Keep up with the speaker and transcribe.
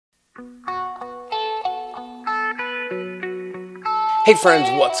Hey friends,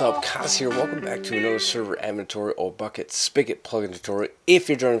 what's up? Kaz here. Welcome back to another server admin tutorial or bucket spigot plugin tutorial. If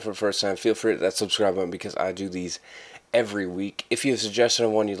you're joining for the first time, feel free to hit that subscribe button because I do these every week. If you have a suggestion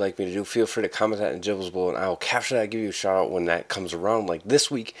on one you'd like me to do, feel free to comment that in the below and I will capture that, give you a shout out when that comes around. Like this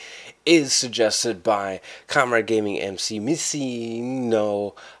week is suggested by Comrade Gaming MC,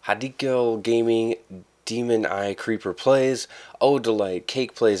 Missino, Hadiko Gaming, Demon Eye Creeper Plays, O Delight,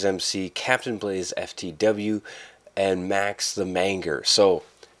 Cake Plays MC, Captain Blaze FTW, and Max the Manger. So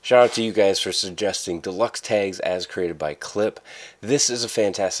shout out to you guys for suggesting Deluxe Tags as created by Clip. This is a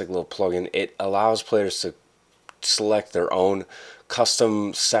fantastic little plugin. It allows players to select their own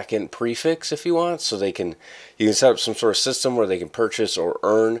custom second prefix if you want, so you can set up some sort of system where they can purchase or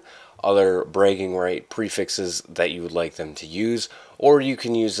earn other bragging right prefixes that you would like them to use, or you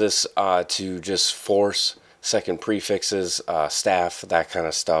can use this to just force second prefixes, staff, that kind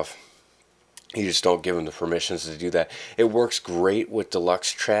of stuff. You just don't give them the permissions to do that. It works great with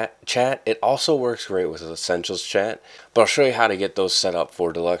Deluxe Chat. It also works great with Essentials Chat. But I'll show you how to get those set up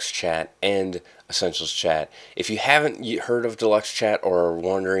for Deluxe Chat and Essentials Chat. If you haven't heard of Deluxe Chat or are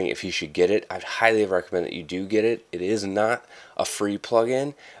wondering if you should get it, I'd highly recommend that you do get it. It is not a free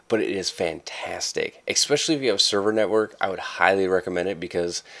plugin, but it is fantastic. Especially if you have a server network, I would highly recommend it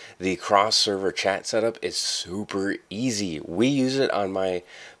because the cross-server chat setup is super easy. We use it on my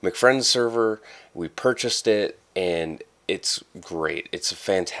McFriend's server. We purchased it, and it's great. It's a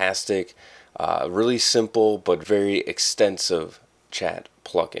fantastic, really simple but very extensive chat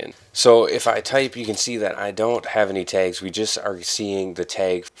plugin. So if I type, you can see that I don't have any tags. We just are seeing the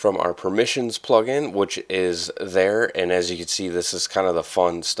tag from our permissions plugin, which is there. And as you can see, this is kind of the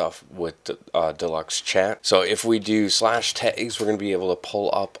fun stuff with Deluxe Chat. So if we do /tags, we're going to be able to pull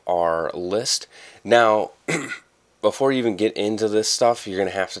up our list. Now, before you even get into this stuff, you're going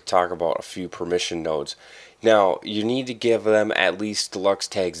to have to talk about a few permission nodes. Now, you need to give them at least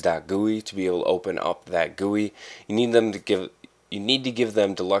DeluxeTags.gui to be able to open up that GUI. You need to give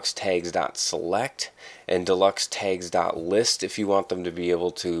them DeluxeTags.select and DeluxeTags.list if you want them to be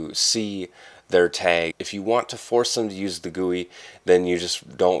able to see their tag. If you want to force them to use the GUI, then you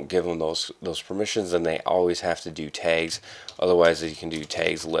just don't give them those permissions, and they always have to do tags. Otherwise, you can do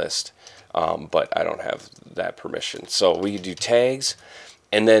tags list, but I don't have that permission. So we can do tags,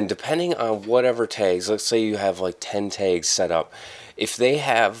 and then depending on whatever tags, let's say you have like 10 tags set up. If they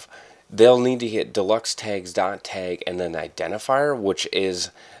have, they'll need to hit DeluxeTags.tag and then identifier, which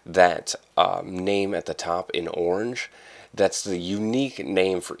is that name at the top in orange. That's the unique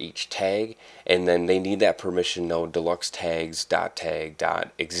name for each tag, and then they need that permission node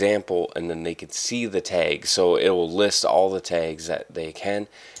DeluxeTags.tag.example, and then they can see the tag. So it will list all the tags that they can,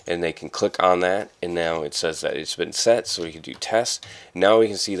 and they can click on that, and now it says that it's been set, so we can do test. Now we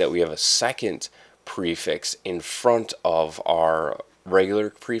can see that we have a second prefix in front of our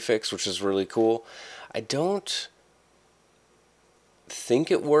regular prefix, which is really cool. I don't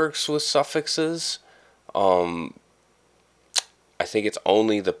think it works with suffixes. I think it's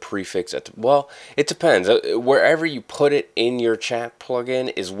only the prefix at the, well, it depends. Wherever you put it in your chat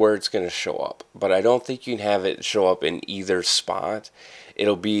plugin is where it's going to show up. But I don't think you can have it show up in either spot.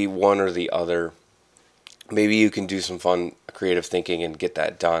 It'll be one or the other. Maybe you can do some fun creative thinking and get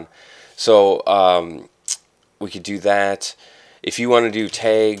that done. So we could do that. If you want to do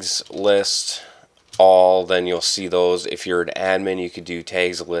tags list all, then you'll see those. If you're an admin, you could do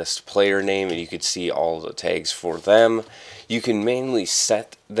tags list player name, and you could see all the tags for them. You can manually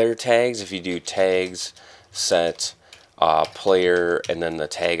set their tags if you do tags set player and then the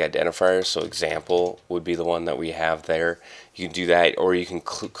tag identifier. So example would be the one that we have there. You can do that, or you can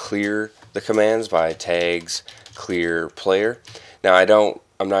clear the commands by tags clear player. Now I'm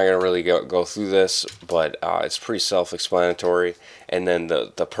not going to really go through this, but it's pretty self-explanatory. And then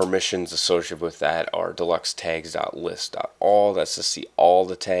the permissions associated with that are DeluxeTags.list.all. That's to see all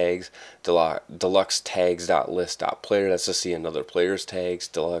the tags. DeluxeTags.list.player. That's to see another player's tags.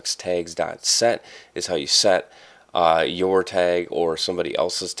 DeluxeTags.set is how you set your tag or somebody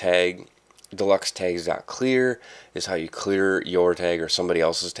else's tag. DeluxeTags.clear is how you clear your tag or somebody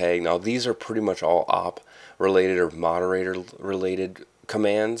else's tag. Now these are pretty much all op related or moderator related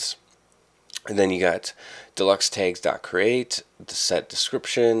commands. And then you got DeluxeTags.create, the set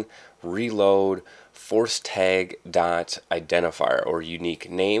description, reload, force tag.identifier or unique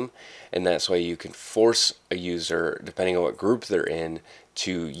name, and that's why you can force a user, depending on what group they're in,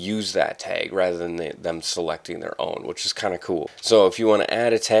 to use that tag rather than them selecting their own, which is kind of cool. So if you want to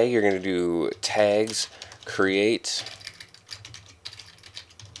add a tag, you're going to do tags create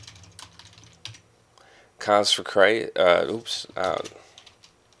cause for Christ,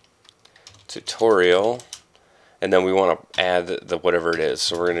 tutorial, and then we want to add the whatever it is.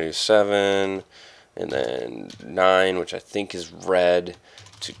 So we're going to do 7 and then 9, which I think is red,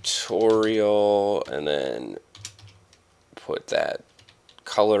 tutorial, and then put that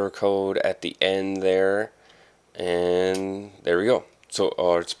color code at the end there, and there we go. So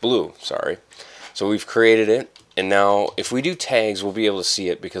it's blue, sorry. So we've created it, and now if we do tags, we'll be able to see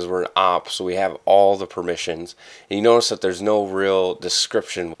it because we're an op, so we have all the permissions. And you notice that there's no real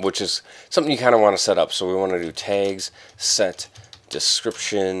description, which is something you kind of want to set up. So we want to do tags, set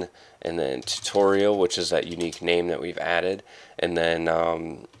description, and then tutorial, which is that unique name that we've added. And then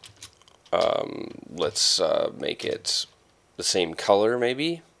let's make it the same color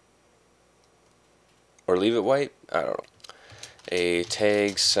maybe, or leave it white, I don't know. A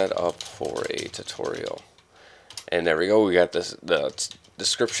tag set up for a tutorial, and there we go. We got this the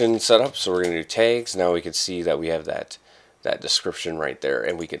description set up, so we're going to do tags. Now we can see that we have that description right there,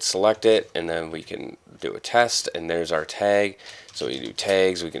 and we can select it, and then we can do a test, and there's our tag. So we do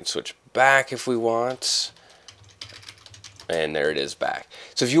tags, we can switch back if we want, and there it is back.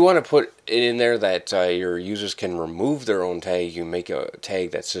 So if you want to put it in there that your users can remove their own tag, you make a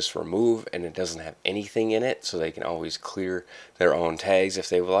tag that's just remove and it doesn't have anything in it, so they can always clear their own tags if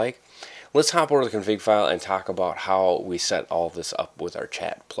they would like. Let's hop over to the config file and talk about how we set all this up with our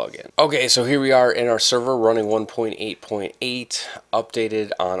chat plugin. Okay, so here we are in our server running 1.8.8,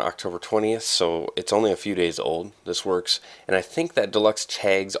 updated on October 20th, so it's only a few days old. This works, and I think that Deluxe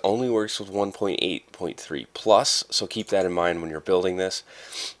Tags only works with 1.8.3 plus, so keep that in mind when you're building this.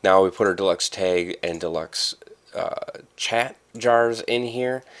 Now we put our Deluxe Tag and Deluxe chat jars in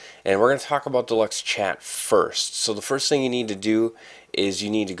here, and we're going to talk about Deluxe Chat first. So the first thing you need to do is you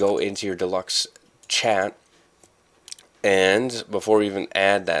need to go into your Deluxe Chat, and before we even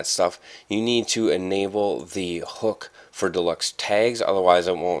add that stuff, you need to enable the hook for Deluxe Tags, otherwise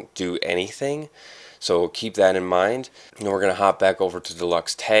it won't do anything. So keep that in mind. And we're going to hop back over to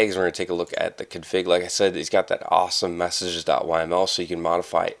Deluxe Tags. We're going to take a look at the config. Like I said, it's got that awesome messages.yml, so you can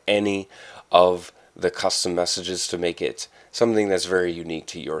modify any of the custom messages to make it something that's very unique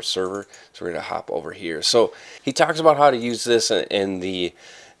to your server. So we're going to hop over here. So he talks about how to use this and the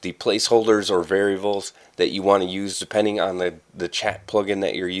placeholders or variables that you want to use depending on the chat plugin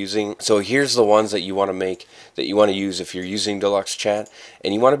that you're using. So here's the ones that you want to make, that you want to use if you're using Deluxe Chat,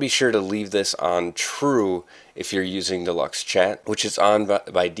 and you want to be sure to leave this on true if you're using Deluxe Chat, which is on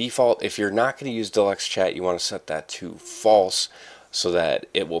by default. If you're not going to use Deluxe Chat, you want to set that to false, so that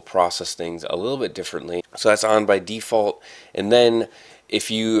it will process things a little bit differently. So that's on by default. And then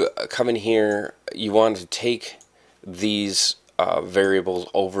if you come in here, you want to take these variables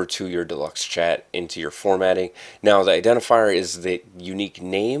over to your Deluxe Chat into your formatting. Now the identifier is the unique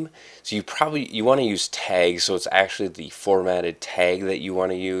name, so you want to use tags, so it's actually the formatted tag that you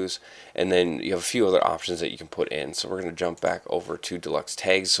want to use, and then you have a few other options that you can put in. So we're going to jump back over to Deluxe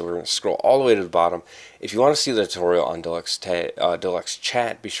Tags. So we're going to scroll all the way to the bottom. If you want to see the tutorial on Deluxe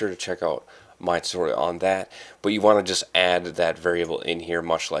Chat, be sure to check out my tutorial on that, but you want to just add that variable in here,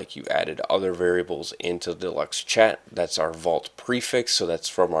 much like you added other variables into Deluxe Chat. That's our vault prefix, so that's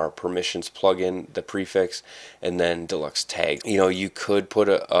from our permissions plugin, the prefix, and then Deluxe Tag. You know, you could put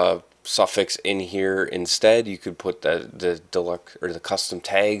a suffix in here instead. You could put the deluxe or the custom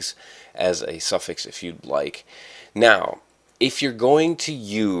tags as a suffix if you'd like. Now, if you're going to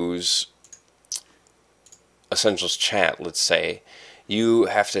use Essentials Chat, let's say, you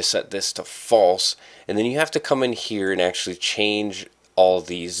have to set this to false, and then you have to come in here and actually change all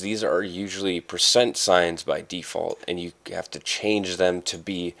these. These are usually percent signs by default, and you have to change them to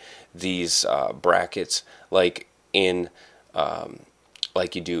be these brackets like in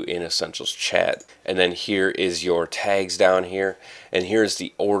like you do in Essentials Chat. And then here is your tags down here, and here's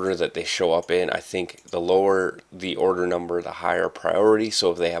the order that they show up in. I think the lower the order number, the higher priority.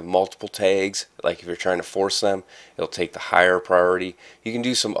 So if they have multiple tags, like if you're trying to force them, it'll take the higher priority. You can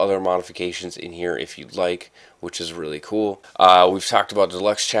do some other modifications in here if you'd like, which is really cool. We've talked about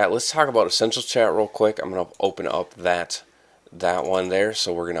Deluxe Chat. Let's talk about Essentials Chat real quick. I'm going to open up that one there.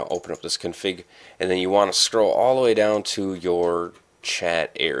 So we're going to open up this config, and then you want to scroll all the way down to your chat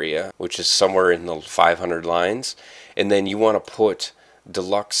area, which is somewhere in the 500 lines, and then you want to put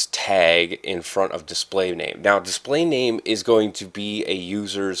Deluxe Tag in front of display name. Now display name is going to be a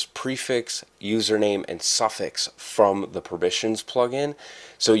user's prefix, username, and suffix from the permissions plugin,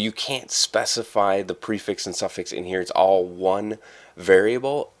 so you can't specify the prefix and suffix in here. It's all one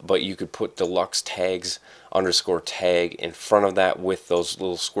variable, but you could put Deluxe Tags underscore tag in front of that with those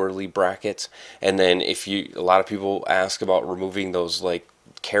little squirrely brackets. And then if you, a lot of people ask about removing those like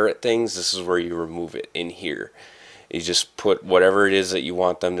caret things, this is where you remove it in here. You just put whatever it is that you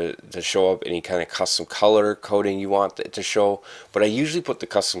want them to show up, any kind of custom color coding you want it to show. But I usually put the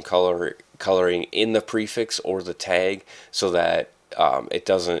custom coloring in the prefix or the tag so that it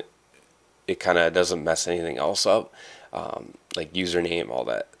kind of doesn't mess anything else up, like username, all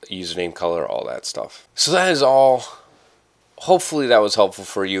that, username color, all that stuff. So that is all. Hopefully that was helpful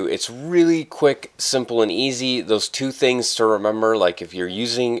for you. It's really quick, simple, and easy. Those two things to remember, like if you're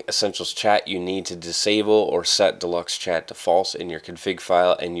using Essentials Chat, you need to disable or set Deluxe Chat to false in your config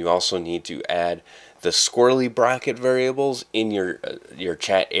file, and you also need to add the squirrely bracket variables in your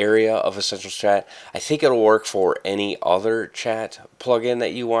chat area of Essentials Chat. I think it'll work for any other chat plugin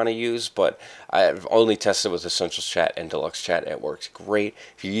that you want to use, but I've only tested with Essentials Chat and Deluxe Chat. It works great.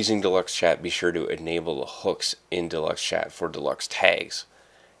 If you're using Deluxe Chat, be sure to enable the hooks in Deluxe Chat for Deluxe Tags.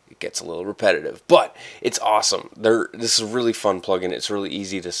 It gets a little repetitive, but it's awesome. This is a really fun plugin. It's really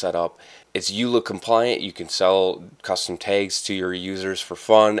easy to set up. It's EULA compliant. You can sell custom tags to your users for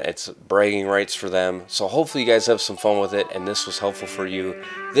fun. It's bragging rights for them. So hopefully you guys have some fun with it, and this was helpful for you.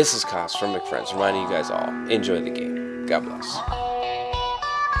 This is Kos from McFriends, reminding you guys all, enjoy the game. God bless.